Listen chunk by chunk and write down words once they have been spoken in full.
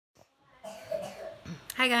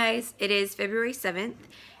Hi guys, it is February 7th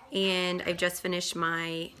and I've just finished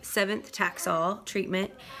my 7th taxol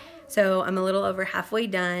treatment. So I'm a little over halfway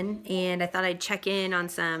done and I thought I'd check in on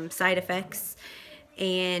some side effects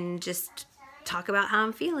and just talk about how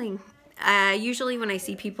I'm feeling. Usually when I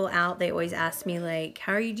see people out, they always ask me like,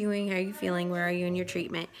 how are you doing? How are you feeling? Where are you in your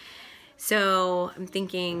treatment? So I'm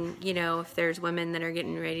thinking, you know, if there's women that are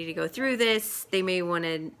getting ready to go through this, they may want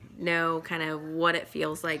to know kind of what it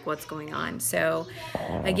feels like, what's going on. So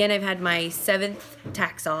again, I've had my 7th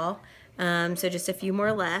taxol, so just a few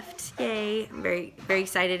more left. Yay, I'm very, very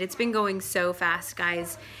excited. It's been going so fast,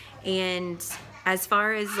 guys. And as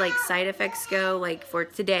far as like side effects go, like for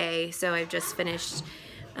today, so I've just finished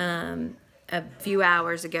a few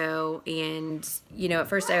hours ago, and you know, at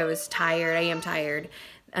first I was tired. I am tired.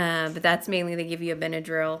 But that's mainly they give you a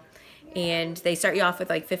Benadryl and they start you off with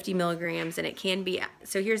like 50 milligrams and it can be,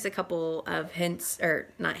 so here's a couple of hints, or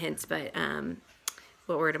not hints, but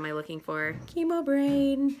what word am I looking for? Chemo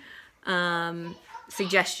brain.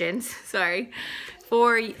 Suggestions, sorry.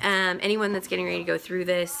 For anyone that's getting ready to go through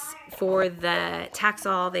this, for the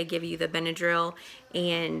taxol, they give you the Benadryl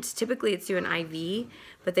and typically it's through an IV,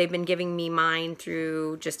 but they've been giving me mine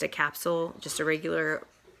through just a capsule, just a regular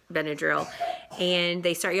Benadryl, and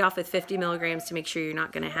they start you off with 50 milligrams to make sure you're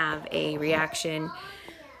not going to have a reaction.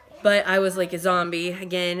 But I was like a zombie.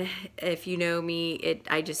 Again, if you know me,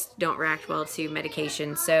 I just don't react well to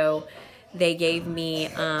medication. So they gave me,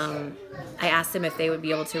 I asked them if they would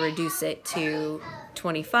be able to reduce it to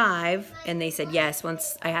 25, and they said yes.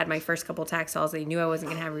 Once I had my first couple taxols, they knew I wasn't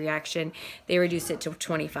going to have a reaction. They reduced it to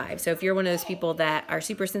 25. So if you're one of those people that are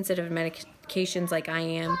super sensitive to medications like I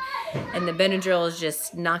am, and the Benadryl is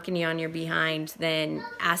just knocking you on your behind, then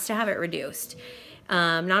ask to have it reduced.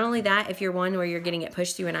 Not only that, if you're one where you're getting it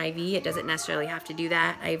pushed through an IV, it doesn't necessarily have to do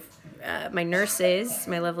that. My nurses,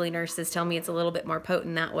 my lovely nurses, tell me it's a little bit more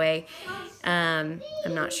potent that way. I'm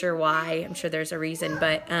not sure why. I'm sure there's a reason,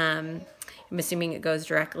 but I'm assuming it goes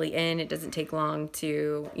directly in. It doesn't take long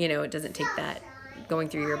to, you know, it doesn't take that going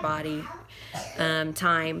through your body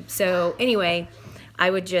time. So anyway, I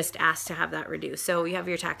would just ask to have that reduced. So you have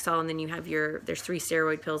your taxol, and then you have there's 3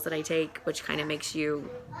 steroid pills that I take, which kind of makes you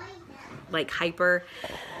like hyper,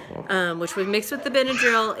 which would mix with the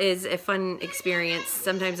Benadryl is a fun experience.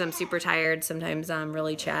 Sometimes I'm super tired, sometimes I'm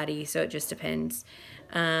really chatty, so it just depends.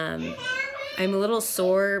 I'm a little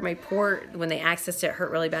sore. My port, when they accessed it,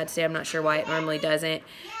 hurt really bad today. I'm not sure why, it normally doesn't,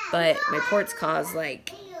 but my ports cause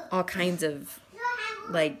like all kinds of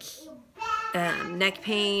like neck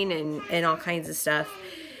pain and all kinds of stuff.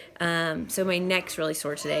 So my neck's really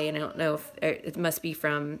sore today, and I don't know if it must be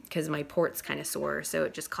because my port's kind of sore, so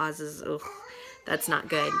it just causes, ugh, that's not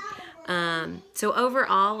good. So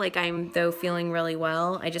overall, like, I'm though feeling really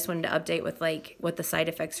well. I just wanted to update with like what the side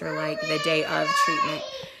effects are like the day of treatment.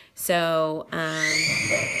 So,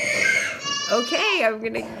 okay, I'm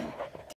gonna